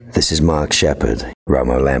This is Mark Shepard,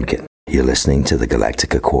 Romo Lampkin. You're listening to the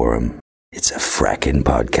Galactica Quorum. It's a frackin'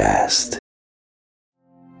 podcast.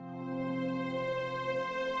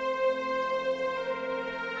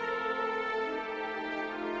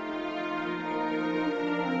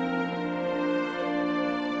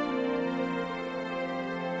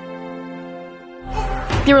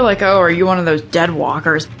 You were like, oh, are you one of those dead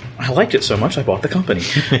walkers? I liked it so much, I bought the company.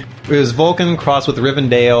 It was Vulcan crossed with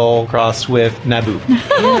Rivendell crossed with Naboo.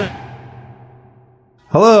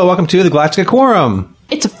 Hello, welcome to the Galactica Quorum.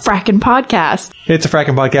 It's a frackin' podcast. It's a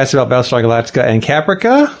frackin' podcast about Battlestar Galactica and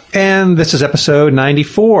Caprica, and this is episode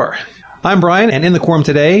 94. I'm Brian, and in the quorum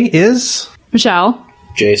today is... Michelle.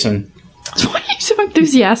 Jason. Why are you so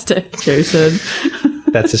enthusiastic, Jason?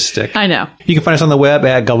 That's his stick. I know. You can find us on the web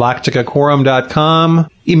at galacticaquorum.com.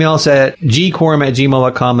 Email us at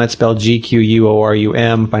gquorum@gmail.com. That's spelled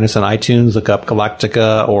GQUORUM. Find us on iTunes. Look up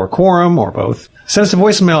Galactica or Quorum or both. Send us a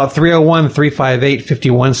voicemail at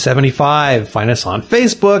 301-358-5175. Find us on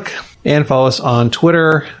Facebook and follow us on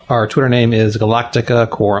Twitter. Our Twitter name is Galactica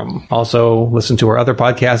Quorum. Also, listen to our other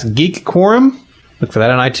podcast, Geek Quorum. Look for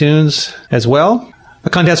that on iTunes as well. The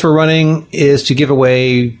contest we're running is to give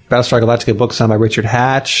away Battlestar Galactica book signed by Richard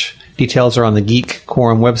Hatch. Details are on the Geek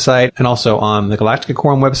Quorum website and also on the Galactica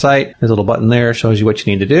Quorum website. There's a little button there that shows you what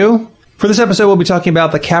you need to do. For this episode, we'll be talking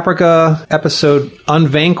about the Caprica episode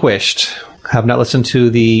Unvanquished. Have not listened to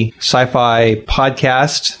the sci-fi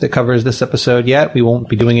podcast that covers this episode yet. We won't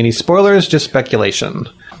be doing any spoilers, just speculation.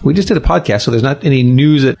 We just did a podcast, so there's not any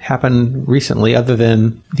news that happened recently other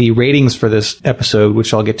than the ratings for this episode,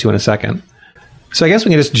 which I'll get to in a second. So I guess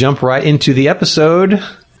we can just jump right into the episode.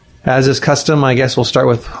 As is custom, I guess we'll start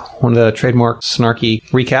with one of the trademark snarky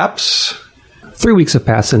recaps. 3 weeks have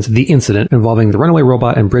passed since the incident involving the runaway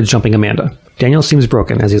robot and bridge-jumping Amanda. Daniel seems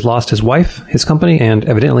broken as he's lost his wife, his company, and,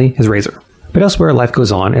 evidently, his razor. But elsewhere, life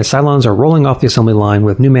goes on as Cylons are rolling off the assembly line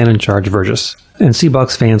with new man in charge, Vergis. And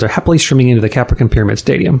Seabucks fans are happily streaming into the Caprican Pyramid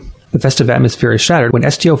Stadium. The festive atmosphere is shattered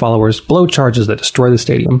when STO followers blow charges that destroy the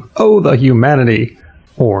stadium. Oh, the humanity!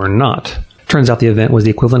 Or not. Turns out the event was the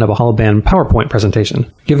equivalent of a holoband PowerPoint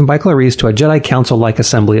presentation, given by Clarice to a Jedi Council-like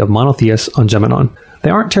assembly of monotheists on Geminon. They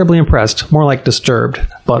aren't terribly impressed, more like disturbed.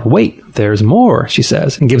 But wait, there's more, she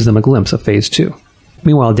says, and gives them a glimpse of Phase 2.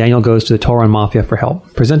 Meanwhile, Daniel goes to the Tauron Mafia for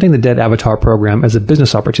help. Presenting the Dead Avatar program as a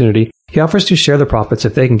business opportunity, he offers to share the profits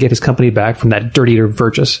if they can get his company back from that dirt eater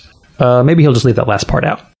Vergis. Maybe he'll just leave that last part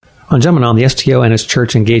out. On Geminon, the STO and his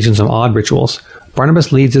church engage in some odd rituals.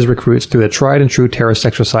 Barnabas leads his recruits through the tried-and-true terrorist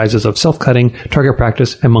exercises of self-cutting, target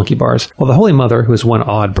practice, and monkey bars, while the Holy Mother, who is one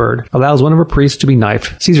odd bird, allows one of her priests to be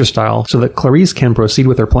knifed, Caesar-style, so that Clarice can proceed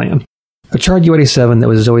with her plan. A charred U-87 that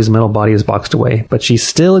was Zoe's metal body is boxed away, but she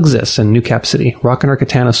still exists in New Cap City, rocking her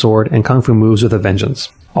katana sword and kung fu moves with a vengeance.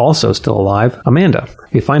 Also still alive, Amanda.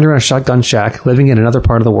 We find her in a shotgun shack, living in another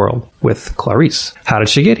part of the world, with Clarice. How did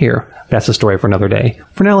she get here? That's a story for another day.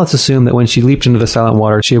 For now, let's assume that when she leaped into the silent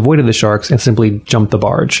water, she avoided the sharks and simply jumped the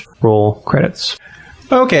barge. Roll credits.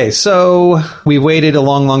 Okay, so we waited a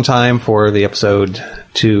long, long time for the episode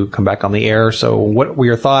to come back on the air. So what were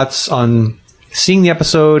your thoughts on seeing the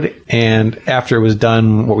episode, and after it was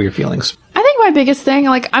done, what were your feelings? I think my biggest thing,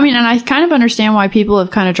 and I kind of understand why people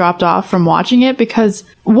have kind of dropped off from watching it, because,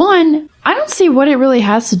 one, I don't see what it really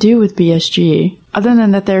has to do with BSG, other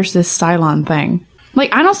than that there's this Cylon thing.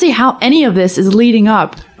 I don't see how any of this is leading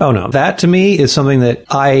up. Oh, no. That, to me, is something that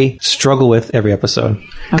I struggle with every episode.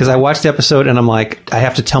 Because I watch the episode and I'm like, I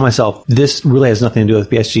have to tell myself, this really has nothing to do with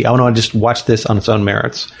BSG. I want to just watch this on its own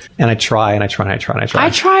merits. And I try. I try as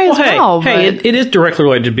well. Hey, it is directly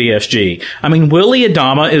related to BSG. I mean, Willie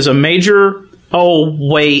Adama is a major... Oh,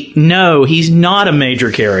 wait, no, he's not a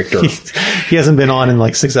major character. He hasn't been on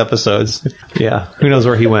in 6 episodes. Yeah, who knows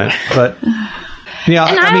where he went. But... yeah,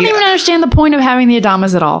 and I don't even understand the point of having the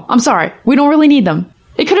Adamas at all. I'm sorry. We don't really need them.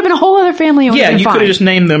 It could have been a whole other family. Yeah, you could have just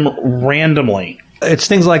named them randomly. It's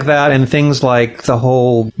things like that, and things like the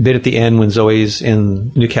whole bit at the end when Zoe's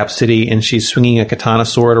in New Cap City and she's swinging a katana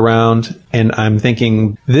sword around, and I'm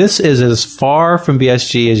thinking, this is as far from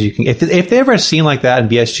BSG as you can. If they ever had a scene like that in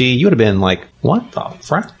BSG, you would have been like, what the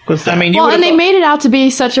frick was that? I mean, and they made it out to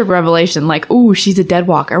be such a revelation, ooh, she's a dead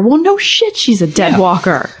walker. Well, no shit, she's a dead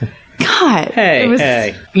walker. God.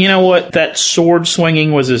 Hey. You know what? That sword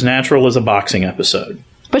swinging was as natural as a boxing episode.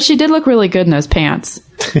 But she did look really good in those pants.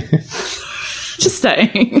 Just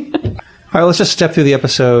saying. All right, let's just step through the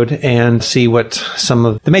episode and see what some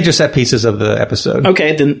of the major set pieces of the episode.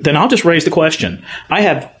 Okay, then I'll just raise the question. I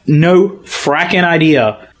have no fracking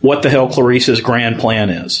idea what the hell Clarice's grand plan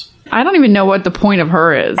is. I don't even know what the point of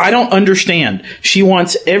her is. I don't understand. She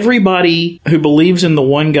wants everybody who believes in the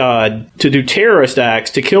one God to do terrorist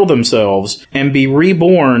acts, to kill themselves, and be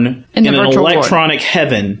reborn in an electronic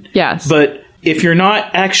heaven. Yes. But if you're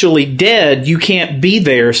not actually dead, you can't be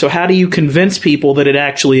there. So how do you convince people that it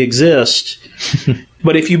actually exists?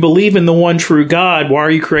 But if you believe in the one true God, why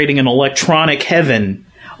are you creating an electronic heaven?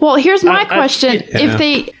 Well, here's my question.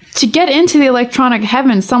 To get into the electronic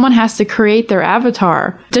heaven, someone has to create their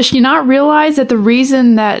avatar. Does she not realize that the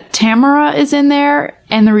reason that Tamara is in there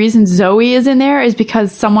and the reason Zoe is in there is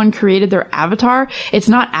because someone created their avatar? It's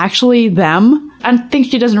not actually them. I think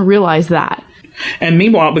she doesn't realize that. And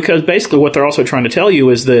meanwhile, because basically what they're also trying to tell you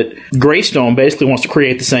is that Greystone basically wants to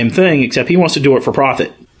create the same thing, except he wants to do it for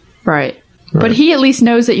profit. Right. But he at least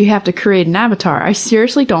knows that you have to create an avatar. I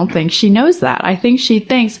seriously don't think she knows that. I think she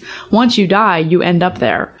thinks once you die, you end up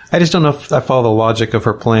there. I just don't know if I follow the logic of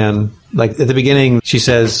her plan. Like, at the beginning, she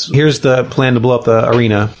says, here's the plan to blow up the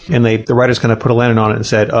arena. And the writers kind of put a lantern on it and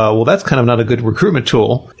said, well, that's kind of not a good recruitment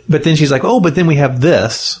tool. But then she's like, oh, but then we have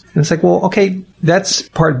this. And it's like, well, okay, that's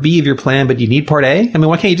part B of your plan, but you need part A? I mean,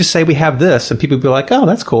 why can't you just say we have this? And people would be like, oh,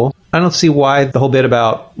 that's cool. I don't see why the whole bit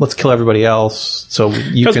about let's kill everybody else. So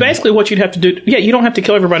you Because basically what you'd have to do, you don't have to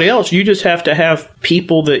kill everybody else. You just have to have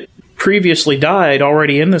people that previously died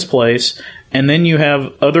already in this place. And then you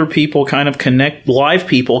have other people kind of live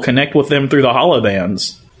people connect with them through the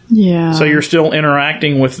holobands. Yeah. So you're still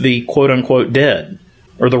interacting with the quote-unquote dead,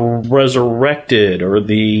 or the resurrected, or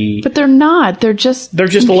the... But they're not. They're just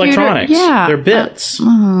electronics. Yeah. They're bits.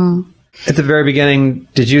 At the very beginning,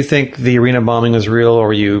 did you think the arena bombing was real, or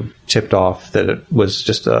were you tipped off that it was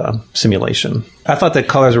just a simulation? I thought the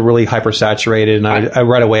colors were really hypersaturated, and I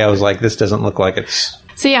right away I was like, this doesn't look like it's...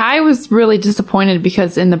 See, I was really disappointed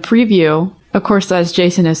because in the preview, of course, as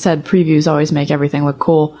Jason has said, previews always make everything look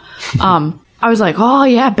cool. I was like, oh,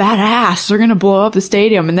 yeah, badass. They're going to blow up the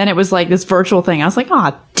stadium. And then it was like this virtual thing. I was like,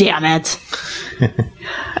 oh, damn it.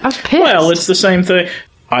 I was pissed. Well, it's the same thing.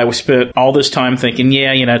 I spent all this time thinking,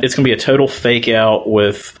 it's going to be a total fake out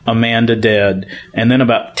with Amanda dead. And then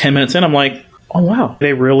about 10 minutes in, I'm like, oh, wow,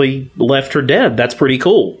 they really left her dead. That's pretty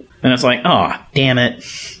cool. And it's like, oh, damn it.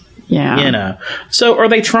 Yeah. So are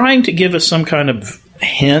they trying to give us some kind of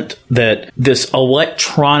hint that this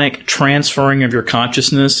electronic transferring of your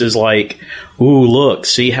consciousness is like, ooh, look,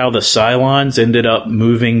 see how the Cylons ended up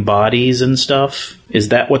moving bodies and stuff? Is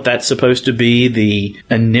that what that's supposed to be, the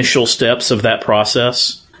initial steps of that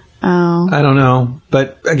process? Oh. I don't know.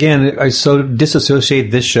 But again, I so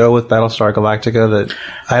disassociate this show with Battlestar Galactica that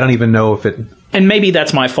I don't even know if it... And maybe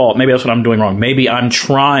that's my fault. Maybe that's what I'm doing wrong. Maybe I'm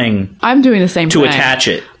trying... I'm doing the same to thing. attach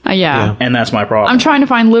it. Yeah. And that's my problem. I'm trying to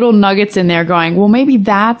find little nuggets in there going, well, maybe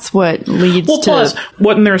that's what leads to... Plus,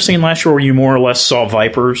 wasn't there a scene last year where you more or less saw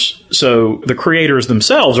Vipers? So the creators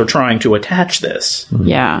themselves are trying to attach this.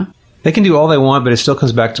 Yeah. They can do all they want, but it still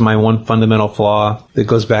comes back to my one fundamental flaw that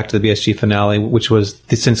goes back to the BSG finale, which was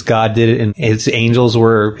that since God did it and his angels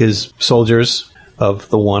were his soldiers of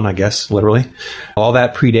the one, I guess, literally, all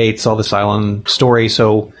that predates all the Cylon story,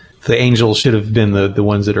 so the angels should have been the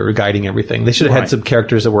ones that are guiding everything. They should have had some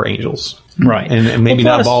characters that were angels. Right. And maybe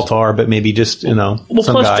not Baltar, but maybe just, some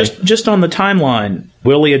guy. Just on the timeline,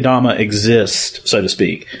 Willie Adama exists, so to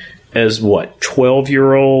speak, as what,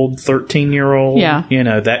 12-year-old, 13-year-old?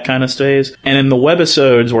 Yeah. That kind of stays. And in the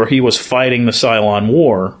webisodes where he was fighting the Cylon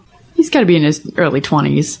War... He's got to be in his early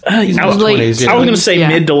 20s. I was going to say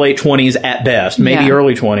mid to late 20s at best, maybe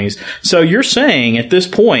early 20s. So you're saying at this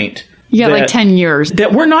point... You got like 10 years.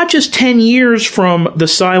 That we're not just 10 years from the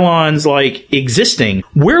Cylons, existing.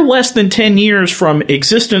 We're less than 10 years from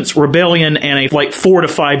existence, rebellion, and a 4 to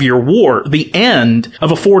 5 year war. The end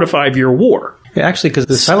of a 4 to 5 year war. Yeah, actually, because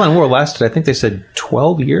the Cylon War lasted, I think they said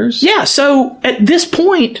 12 years? Yeah, so at this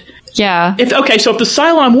point... Yeah. So if the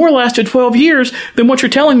Cylon War lasted 12 years, then what you're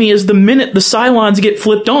telling me is the minute the Cylons get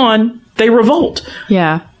flipped on, they revolt.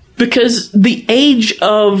 Yeah. Because the age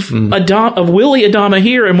of Willie Adama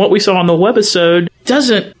here and what we saw on the webisode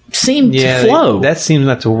doesn't seem to flow. That seems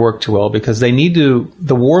not to work too well because they need to...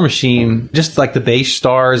 The War Machine, just like the base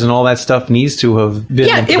stars and all that stuff, needs to have been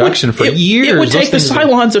in production for years. It would take the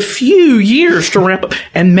Cylons a few years to ramp up.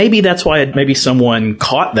 And maybe that's why maybe someone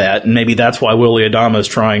caught that, and maybe that's why Willie Adama is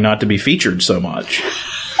trying not to be featured so much.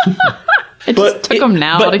 It just took them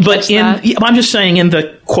now to catch that. I'm just saying, in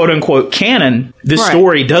the quote-unquote canon, this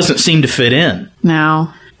story doesn't seem to fit in.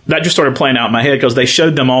 No. That just started playing out in my head because they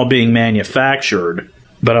showed them all being manufactured.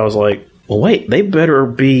 But I was like, well, wait, they better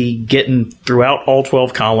be getting throughout all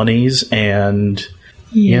 12 colonies and,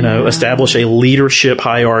 establish a leadership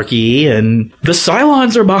hierarchy. And the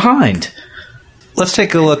Cylons are behind. Let's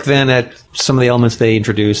take a look then at some of the elements they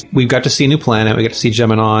introduced. We got to see a new planet. We got to see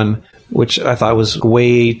Geminon, which I thought was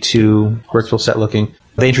way too Rickville set looking.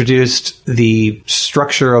 They introduced the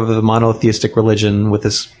structure of the monotheistic religion with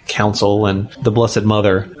this council and the Blessed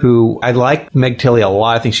Mother, who I like Meg Tilly a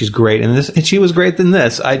lot. I think she's great in this, and she was great in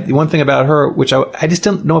this. One thing about her, which I just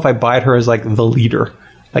don't know if I buy her as like the leader.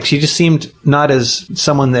 Like, she just seemed not as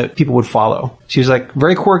someone that people would follow. She was like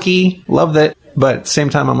very quirky, loved it. But at the same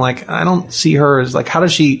time, I'm like, I don't see her as like, how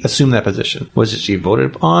does she assume that position? Was it she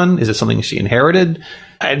voted on? Is it something she inherited?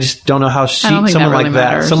 I just don't know how someone that really like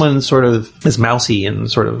matters. that, someone sort of is mousy and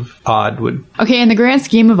sort of odd would. Okay, in the grand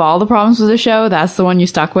scheme of all the problems with the show, that's the one you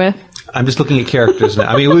stuck with? I'm just looking at characters now.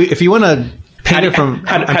 I mean, if you want to paint it from,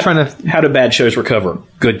 how do bad shows recover?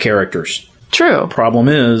 Good characters. True. Problem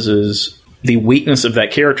is the weakness of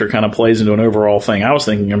that character kind of plays into an overall thing I was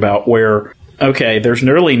thinking about where, okay, there's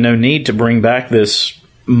really no need to bring back this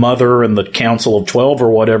mother and the Council of 12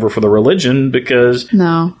 or whatever for the religion because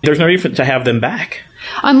there's no reason to have them back.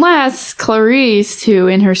 Unless Clarice, who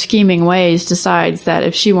in her scheming ways decides that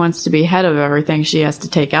if she wants to be head of everything, she has to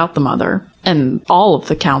take out the mother and all of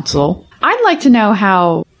the council. I'd like to know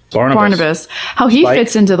how Barnabas how he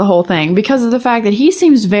fits into the whole thing because of the fact that he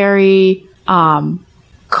seems very calm.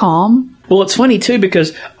 Well, it's funny, too,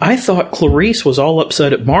 because I thought Clarice was all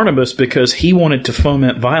upset at Barnabas because he wanted to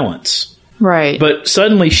foment violence. Right. But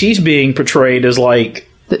suddenly she's being portrayed as like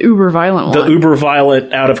the uber violent one. The uber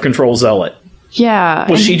violent, out of control zealot. Yeah.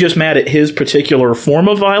 Was she just mad at his particular form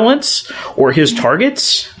of violence or his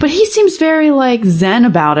targets? But he seems very like zen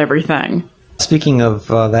about everything. Speaking of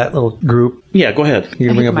that little group. Yeah, go ahead. You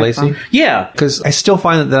gonna bring up Lacey? Yeah. Because I still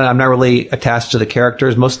find that I'm not really attached to the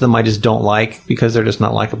characters. Most of them I just don't like because they're just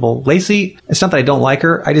not likable. Lacey, it's not that I don't like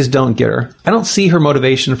her. I just don't get her. I don't see her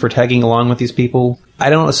motivation for tagging along with these people.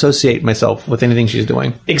 I don't associate myself with anything she's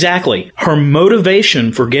doing. Exactly. Her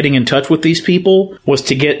motivation for getting in touch with these people was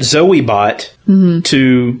to get Zoebot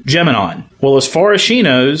to Geminon. Well, as far as she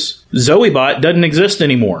knows, Zoebot doesn't exist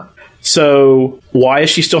anymore. So why is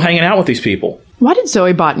she still hanging out with these people? Why did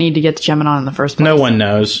Zoebot need to get to Geminon in the first place? No one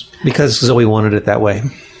knows. Because Zoe wanted it that way.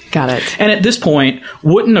 Got it. And at this point,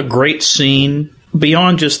 wouldn't a great scene,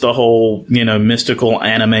 beyond just the whole, mystical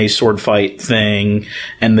anime sword fight thing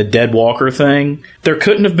and the Dead Walker thing, there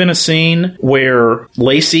couldn't have been a scene where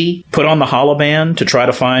Lacey put on the holoband to try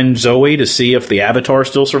to find Zoe to see if the Avatar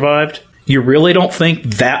still survived? You really don't think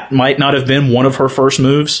that might not have been one of her first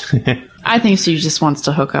moves? I think she just wants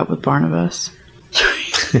to hook up with Barnabas.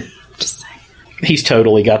 Just saying. He's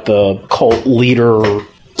totally got the cult leader.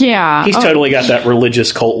 Yeah. He's totally got that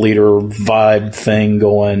religious cult leader vibe thing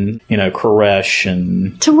going, Koresh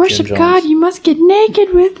and to worship God, you must get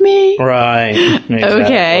naked with me. Right. Exactly.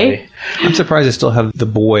 Okay. I'm surprised they still have the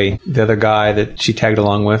boy, the other guy that she tagged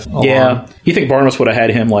along with. Yeah. You think Barnabas would have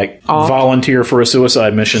had him, volunteer for a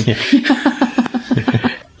suicide mission?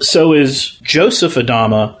 So is Joseph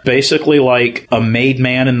Adama basically like a made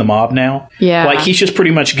man in the mob now? Yeah. Like, he's just pretty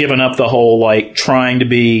much given up the whole, trying to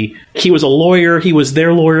be... He was a lawyer, he was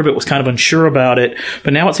their lawyer, but was kind of unsure about it.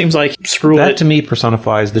 But now it seems like, screw it. That, to me,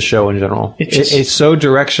 personifies the show in general. It's so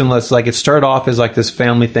directionless. Like, it started off as, this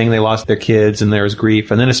family thing. They lost their kids, and there was grief.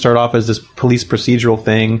 And then it started off as this police procedural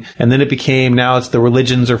thing. And then it became, now it's the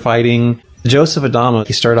religions are fighting. Joseph Adama,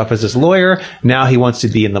 he started off as this lawyer. Now he wants to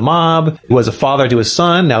be in the mob. He was a father to his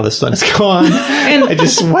son. Now the son is gone. And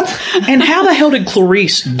And how the hell did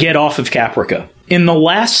Clarice get off of Caprica? In the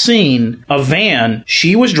last scene, a van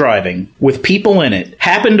she was driving with people in it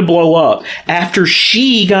happened to blow up after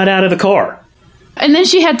she got out of the car. And then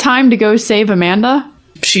she had time to go save Amanda?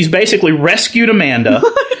 She's basically rescued Amanda.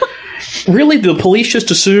 Really, the police just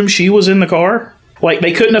assumed she was in the car?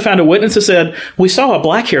 They couldn't have found a witness that said, we saw a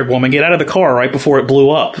black-haired woman get out of the car right before it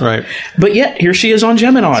blew up. Right. But yet, here she is on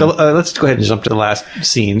Geminon. So let's go ahead and jump to the last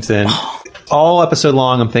scenes then. All episode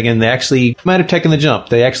long, I'm thinking they actually might have taken the jump.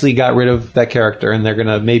 They actually got rid of that character, and they're going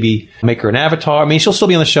to maybe make her an avatar. I mean, she'll still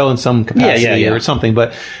be on the show in some capacity or something.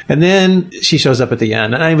 And then she shows up at the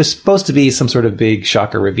end. And it was supposed to be some sort of big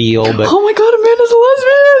shocker reveal. But oh my God, Amanda's a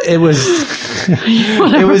lesbian!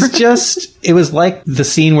 It was like the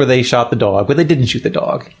scene where they shot the dog, but they didn't shoot the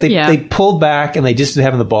dog. They pulled back, and they just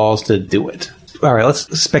didn't have the balls to do it. All right,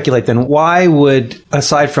 let's speculate then. Why would,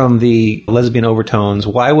 aside from the lesbian overtones,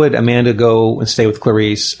 why would Amanda go and stay with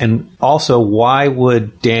Clarice? And also, why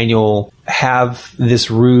would Daniel have this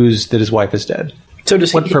ruse that his wife is dead? So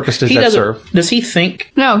what purpose does that serve? Does he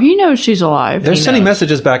think... No, he knows she's alive. They're sending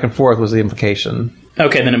messages back and forth was the implication.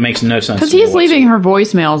 Okay, then it makes no sense. Because he's leaving her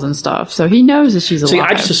voicemails and stuff, so he knows that she's alive. See,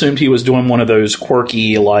 I just assumed he was doing one of those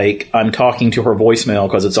quirky, I'm talking to her voicemail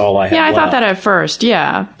because it's all I have Yeah, I left. thought that at first,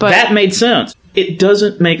 yeah. But that made sense. it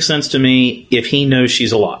doesn't make sense to me if he knows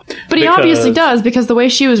she's alive. But he obviously does, because the way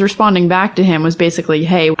she was responding back to him was basically,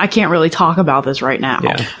 hey, I can't really talk about this right now.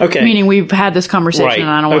 Yeah. Okay. Meaning we've had this conversation Right. and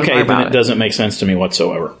I don't want to Okay, talk about then it doesn't make sense to me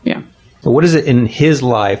whatsoever. Yeah. But what is it in his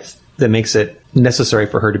life that makes it necessary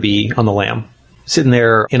for her to be on the lam? Sitting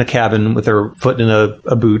there in a cabin with her foot in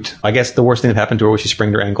a boot. I guess the worst thing that happened to her was she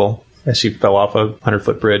sprained her ankle as she fell off a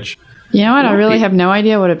 100-foot bridge. You know what? I really have no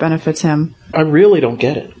idea what it benefits him. I really don't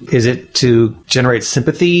get it. Is it to generate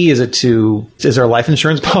sympathy? Is there a life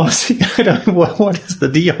insurance policy? I don't know. What is the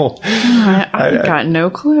deal? I've got no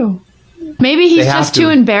clue. Maybe he's just too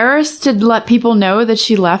embarrassed to let people know that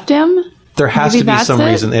she left him? There has Maybe to be that's some it?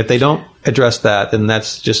 reason. If they don't address that, then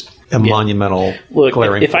that's just a monumental Look,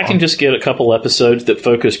 glaring if I flaw. can just get a couple episodes that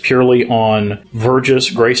focus purely on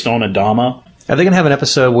Vergis, Greystone, and Dama. Are they going to have an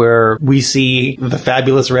episode where we see the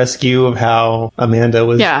fabulous rescue of how Amanda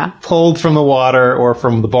was pulled from the water or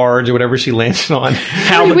from the barge or whatever she landed on?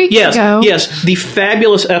 Yes, the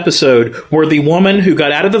fabulous episode where the woman who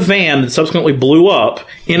got out of the van that subsequently blew up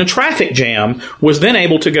in a traffic jam was then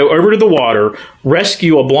able to go over to the water,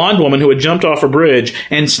 rescue a blonde woman who had jumped off a bridge,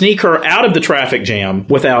 and sneak her out of the traffic jam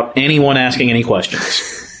without anyone asking any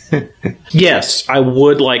questions. Yes, I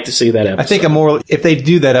would like to see that episode. I think if they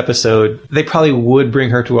do that episode, they probably would bring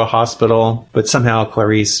her to a hospital, but somehow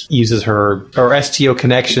Clarice uses her STO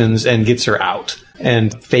connections and gets her out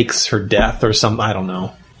and fakes her death or something. I don't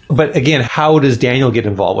know. But again, how does Daniel get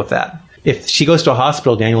involved with that? If she goes to a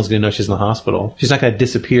hospital, Daniel's going to know she's in the hospital. She's not going to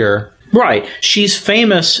disappear. Right. She's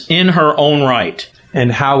famous in her own right. And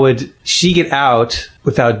how would she get out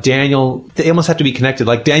without Daniel? They almost have to be connected.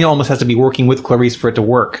 Like Daniel almost has to be working with Clarice for it to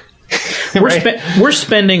work. We're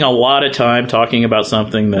spending a lot of time talking about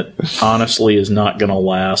something that honestly is not going to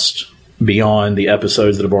last beyond the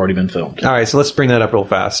episodes that have already been filmed. All right, so let's bring that up real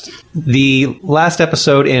fast. The last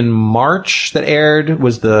episode in March that aired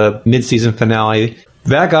was the mid-season finale.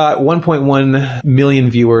 That got 1.1 million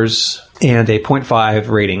viewers and a 0.5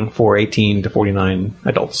 rating for 18 to 49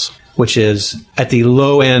 adults, which is at the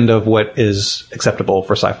low end of what is acceptable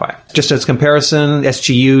for sci-fi. Just as comparison,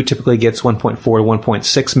 SGU typically gets 1.4 to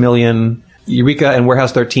 1.6 million. Eureka and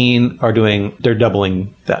Warehouse 13 they're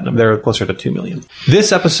doubling that number. They're closer to 2 million.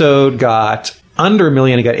 This episode got under a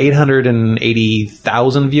million. It got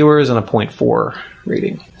 880,000 viewers and a 0.4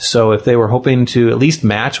 rating. So if they were hoping to at least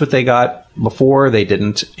match what they got before, they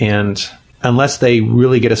didn't. And unless they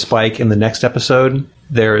really get a spike in the next episode,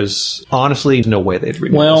 there's honestly no way they'd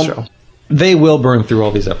renew the show. They will burn through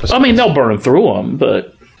all these episodes. I mean, they'll burn through them,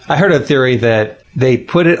 but... I heard a theory that they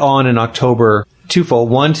put it on in October twofold.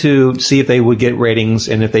 One, to see if they would get ratings,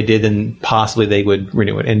 and if they did, then possibly they would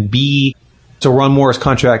renew it. And B, so Ron Moore's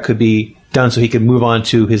contract could be done so he could move on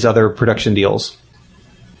to his other production deals.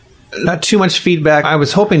 Not too much feedback. I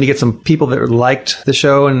was hoping to get some people that liked the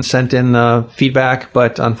show and sent in feedback,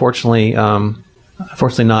 but unfortunately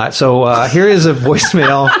not. So here is a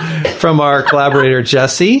voicemail from our collaborator,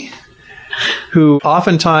 Jesse, who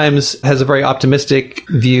oftentimes has a very optimistic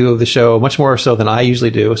view of the show, much more so than I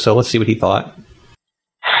usually do. So let's see what he thought.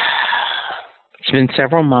 It's been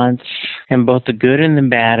several months, and both the good and the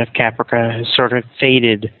bad of Caprica has sort of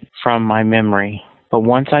faded from my memory. But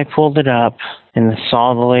once I pulled it up and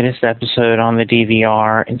saw the latest episode on the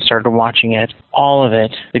DVR and started watching it, all of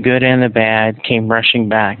it, the good and the bad, came rushing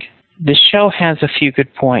back. This show has a few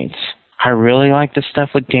good points. I really like the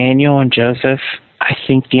stuff with Daniel and Joseph. I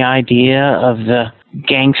think the idea of the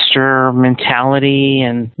gangster mentality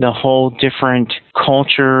and the whole different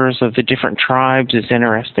cultures of the different tribes is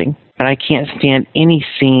interesting. But I can't stand any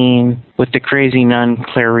scene with the crazy nun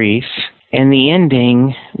Clarice. And the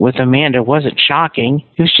ending with Amanda wasn't shocking.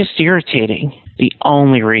 It was just irritating. The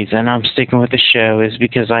only reason I'm sticking with the show is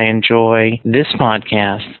because I enjoy this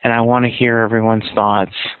podcast and I want to hear everyone's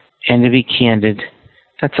thoughts. And to be candid,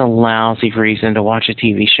 that's a lousy reason to watch a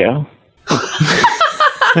TV show.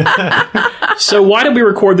 So why did we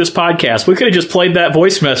record this podcast? We could have just played that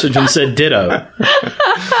voice message and said ditto.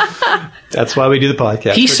 That's why we do the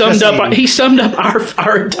podcast. He summed up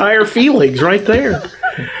our entire feelings right there.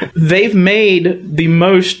 They've made the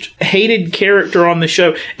most hated character on the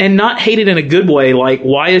show, and not hated in a good way, like,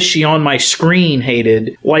 why is she on my screen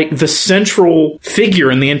hated? Like, the central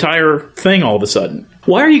figure in the entire thing all of a sudden.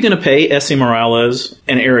 Why are you going to pay Essie Morales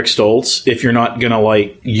and Eric Stoltz if you're not going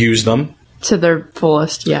to, use them? To their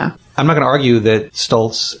fullest, yeah. I'm not going to argue that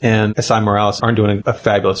Stoltz and S.I. Morales aren't doing a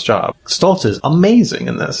fabulous job. Stoltz is amazing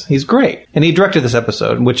in this. He's great. And he directed this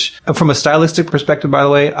episode, which, from a stylistic perspective, by the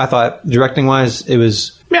way, I thought, directing-wise, it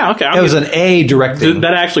was Yeah, okay. It was an A directing.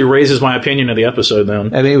 That actually raises my opinion of the episode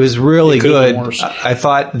then. I mean, it was really It could've good. been worse. I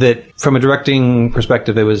thought that from a directing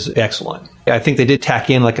perspective, it was excellent. I think they did tack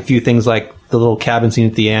in like a few things like the little cabin scene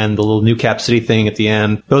at the end, the little New Cap City thing at the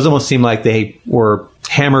end. Those almost seemed like they were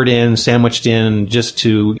hammered in, sandwiched in just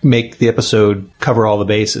to make the episode cover all the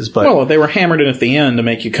bases. But Well, they were hammered in at the end to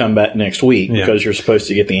make you come back next week because you're supposed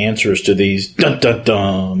to get the answers to these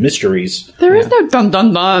dun-dun-dun mysteries. There is no dun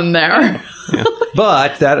dun dun there.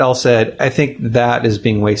 But that all said, I think that is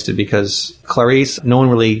being wasted because Clarice, no one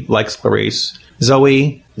really likes Clarice.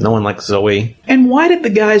 Zoe, no one likes Zoe. And why did the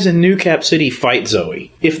guys in New Cap City fight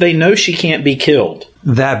Zoe if they know she can't be killed?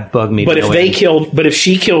 That bugged me. But to if no they end. but if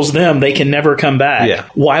she kills them, they can never come back. Yeah.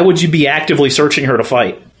 Why would you be actively searching her to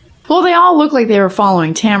fight? Well, they all look like they were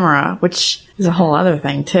following Tamara, which is a whole other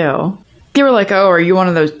thing, too. They were like, oh, are you one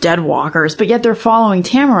of those dead walkers? But yet they're following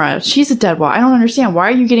Tamara. She's a dead walker. I don't understand. Why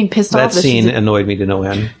are you getting pissed That off? scene annoyed me to no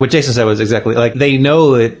end. What Jason said was exactly like they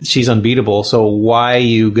know that she's unbeatable, so why are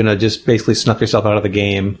you gonna just basically snuff yourself out of the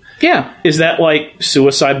game? Yeah. Is that like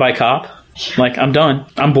suicide by cop? Like, I'm done.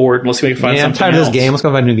 I'm bored. Let's find something I'm tired of else. this game. Let's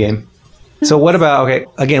go find a new game. So what about, okay,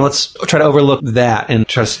 again, let's try to overlook that and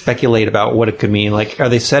try to speculate about what it could mean. Like, are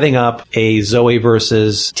they setting up a Zoe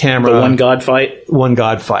versus Tamara? The one god fight? One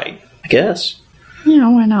god fight. I guess. Yeah,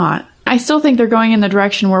 why not? I still think they're going in the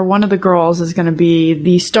direction where one of the girls is going to be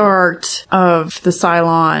the start of the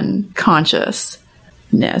Cylon consciousness.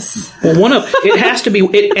 Well, it has to be,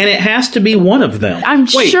 and it has to be one of them. I'm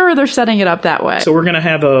Wait, sure they're setting it up that way. So we're going to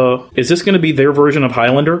have is this going to be their version of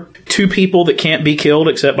Highlander? Two people that can't be killed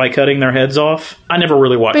except by cutting their heads off? I never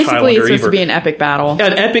really watched Basically, Highlander it's supposed either. to be an epic battle.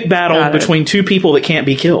 An epic battle Got it. between two people that can't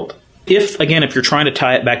be killed. If you're trying to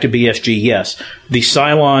tie it back to BSG, yes. The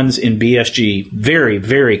Cylons in BSG very,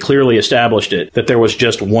 very clearly established it, that there was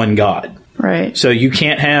just one god. Right. So you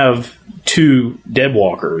can't have two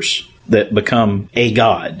Deadwalkers that become a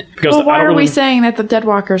god. Because Well, why I don't are we really- saying that the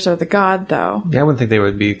Deadwalkers are the god, though? Yeah, I wouldn't think they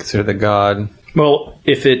would be considered the god. Well,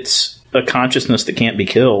 if it's a consciousness that can't be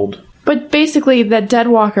killed. But basically, that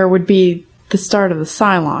Deadwalker would be the start of the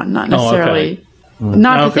Cylon, not necessarily...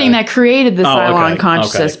 Not the Okay. thing that created the Cylon okay.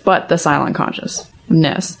 consciousness, Okay. but the Cylon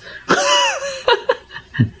consciousness.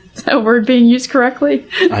 Is that word being used correctly?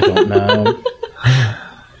 I don't know.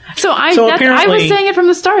 So I apparently- was saying it from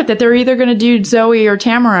the start that they're either going to do Zoe or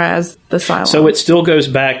Tamara as the Cylon. So it still goes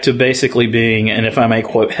back to basically being, and if I may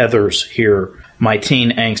quote Heathers here, my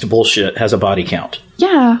teen angst bullshit has a body count.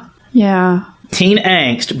 Yeah. Teen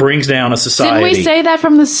angst brings down a society. Didn't we say that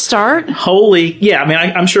from the start? Yeah, I mean,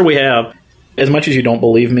 I'm sure we have. As much as you don't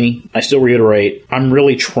believe me, I still reiterate, I'm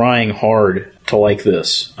really trying hard to like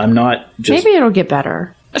this. I'm not just... Maybe it'll get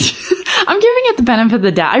better. I'm giving it the benefit of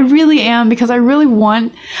the doubt. I really am, because I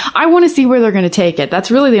want to see where they're going to take it.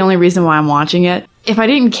 That's really the only reason why I'm watching it. If I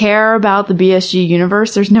didn't care about the BSG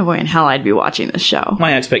universe, there's no way in hell I'd be watching this show.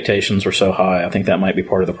 My expectations are so high, I think that might be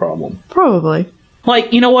part of the problem. Probably.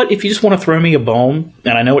 Like, you know what? If you just want to throw me a bone,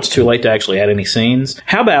 and I know it's too late to actually add any scenes,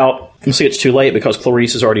 how about, you see it's too late because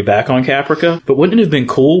Clarice is already back on Caprica, but wouldn't it have been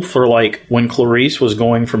cool for, like, when Clarice was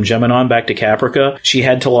going from Geminon back to Caprica, she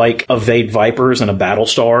had to, like, evade Vipers and a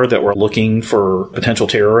Battlestar that were looking for potential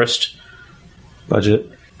terrorists? Budget.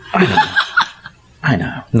 I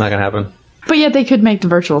know. Not gonna happen. But yet they could make the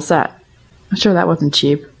virtual set. I'm sure that wasn't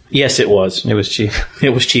cheap. Yes, it was. It was cheap. It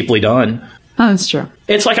was cheaply done. Oh, that's true.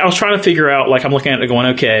 It's like I was trying to figure out, like, I'm looking at it going,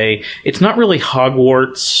 okay, it's not really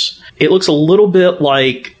Hogwarts. It looks a little bit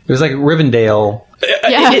like... It was like Rivendell.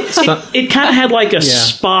 Yeah. It kind of had like a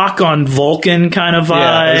Spock on Vulcan kind of vibe.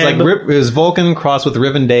 Yeah, it was like it was Vulcan crossed with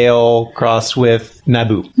Rivendell crossed with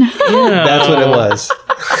Naboo. That's what it was.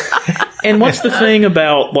 And what's the thing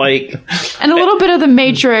about, like... And a little bit of the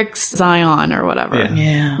Matrix Zion or whatever.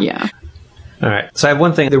 Yeah. Yeah. All right. So I have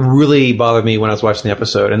one thing that really bothered me when I was watching the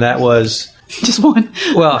episode, and that was... Just one.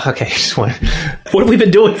 Well, okay, just one. What have we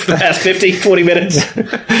been doing for the past 15, 20 minutes?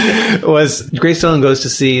 Was Greystone goes to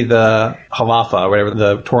see the Halafa, or whatever,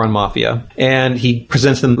 the Tauran Mafia, and he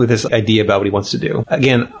presents them with this idea about what he wants to do.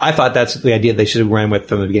 Again, I thought that's the idea they should have ran with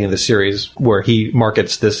from the beginning of the series, where he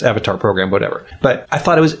markets this Avatar program, whatever. But I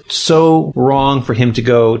thought it was so wrong for him to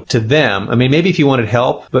go to them. I mean, maybe if he wanted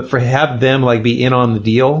help, but for have them like be in on the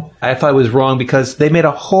deal, I thought it was wrong because they made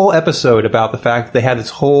a whole episode about the fact that they had this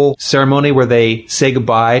whole ceremony where they say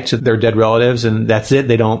goodbye to their dead relatives, and then that's it.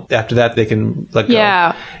 They don't, after that, they can let go.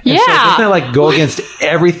 Yeah. And so doesn't that like go against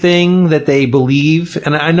everything that they believe?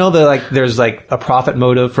 And I know that like there's like a profit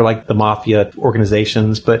motive for like the mafia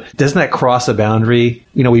organizations, but doesn't that cross a boundary?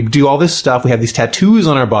 You know, we do all this stuff. We have these tattoos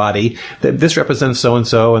on our body that this represents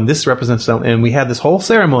so-and-so and this represents so, and we have this whole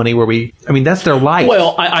ceremony where that's their life.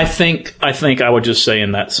 Well, I think I would just say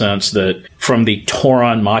in that sense that from the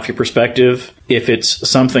Tauron Mafia perspective, if it's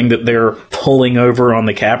something that they're pulling over on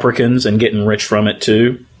the Capricans and getting rich from it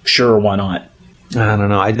too, sure, why not? I don't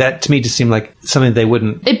know. That to me just seemed like something they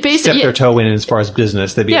wouldn't step their toe in as far as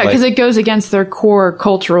business. They'd be because it goes against their core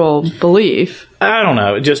cultural belief. I don't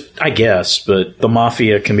know. I guess, but the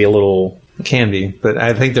Mafia can be a little... Can be, but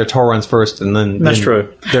I think they're Taurons first, and then... That's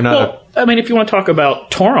true. They're not... if you want to talk about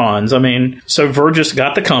Taurons, so Vergis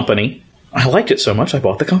got the company. I liked it so much, I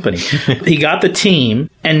bought the company. He got the team,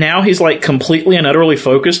 and now he's like completely and utterly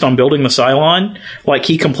focused on building the Cylon. Like,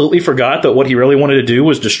 he completely forgot that what he really wanted to do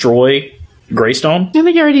was destroy Greystone. I think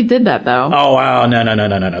he already did that, though. Oh, wow.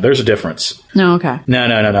 No. There's a difference. No, okay.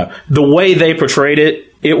 No. The way they portrayed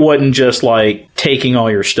it, it wasn't just like taking all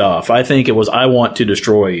your stuff. I think it was, I want to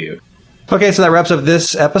destroy you. Okay, so that wraps up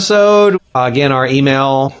this episode. Again, our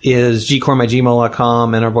email is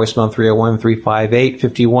gcorm@gmail.com and our voicemail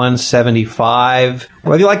 301-358-5175.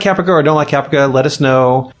 Whether you like Caprica or don't like Caprica, let us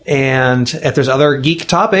know. And if there's other geek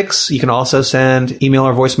topics, you can also send email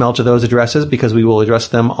or voicemail to those addresses because we will address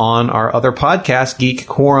them on our other podcast, Geek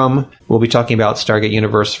Quorum. We'll be talking about Stargate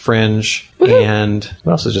Universe Fringe. And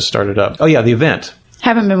what else has just started up? Oh, yeah, the event.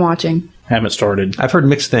 Haven't been watching. Haven't started. I've heard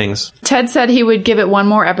mixed things. Ted said he would give it one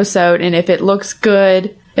more episode, and if it looks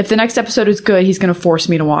good, if the next episode is good, he's going to force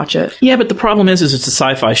me to watch it. Yeah, but the problem is it's a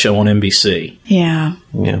sci-fi show on NBC. Yeah.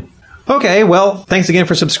 Okay, well, thanks again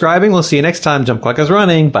for subscribing. We'll see you next time. Jump Clock is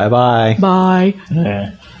running. Bye-bye. Bye.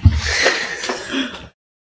 Yeah.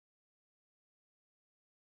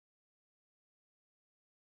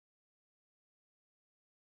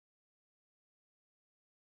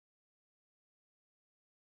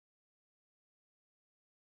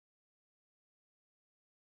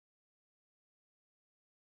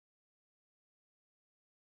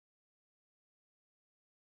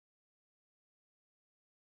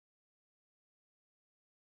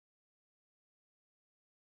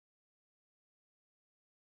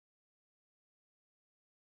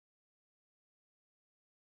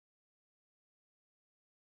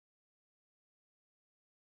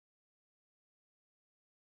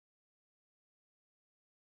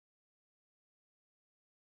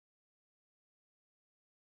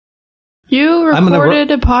 You recorded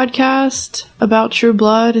a podcast about True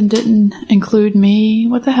Blood and didn't include me?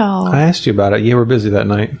 What the hell? I asked you about it. You were busy that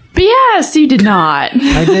night. BS, you did not.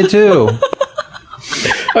 I did too.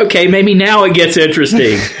 Okay, maybe now it gets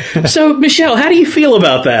interesting. So, Michelle, how do you feel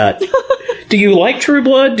about that? Do you like True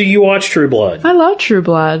Blood? Do you watch True Blood? I love True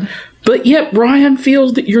Blood. But yet Ryan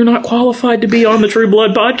feels that you're not qualified to be on the True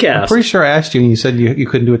Blood podcast. I'm pretty sure I asked you and you said you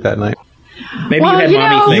couldn't do it that night. Maybe you had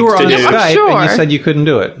mommy things you were on to do. Skype and you said you couldn't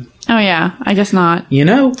do it. Oh, yeah. I guess not. You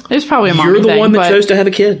know, There's probably a mommy you're the thing, one that but chose to have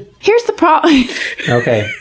a kid. Here's the problem. Okay.